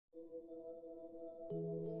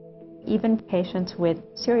Even patients with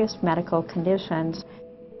serious medical conditions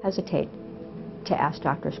hesitate to ask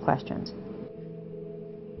doctors questions.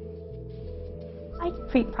 I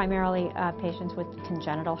treat primarily patients with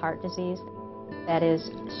congenital heart disease, that is,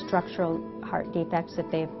 structural heart defects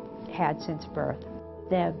that they've had since birth.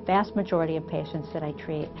 The vast majority of patients that I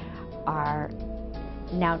treat are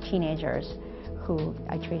now teenagers who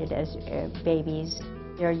I treated as babies.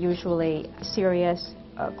 They're usually serious,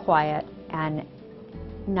 quiet, and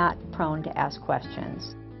not prone to ask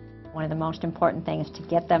questions. One of the most important things to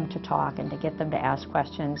get them to talk and to get them to ask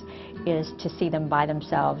questions is to see them by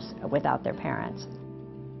themselves without their parents.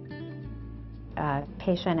 A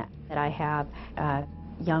patient that I have, a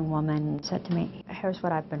young woman, said to me, "Here's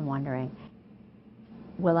what I've been wondering.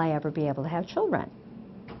 Will I ever be able to have children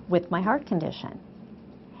with my heart condition?"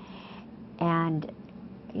 And,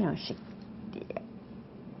 you know, she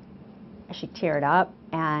teared up,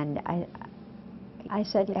 and I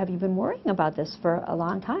said, "Have you been worrying about this for a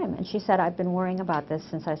long time?" And she said, "I've been worrying about this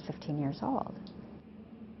since I was 15 years old."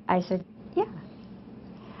 I said, "Yeah."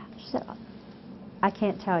 She said, "I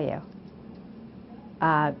can't tell you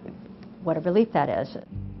what a relief that is."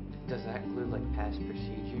 Does that include like past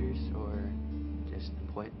procedures or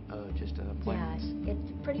just an appointment? Yes,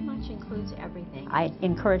 it pretty much includes everything. I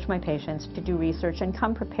encourage my patients to do research and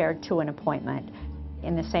come prepared to an appointment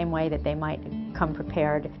in the same way that they might come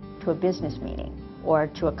prepared to a business meeting or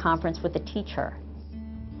to a conference with a teacher,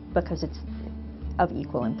 because it's of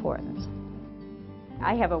equal importance.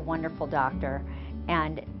 I have a wonderful doctor,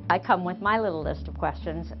 and I come with my little list of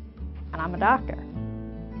questions, and I'm a doctor.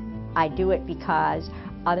 I do it because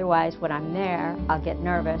otherwise when I'm there, I'll get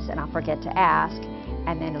nervous and I'll forget to ask,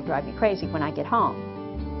 and then it'll drive me crazy when I get home.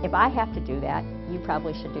 If I have to do that, you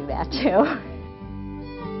probably should do that too.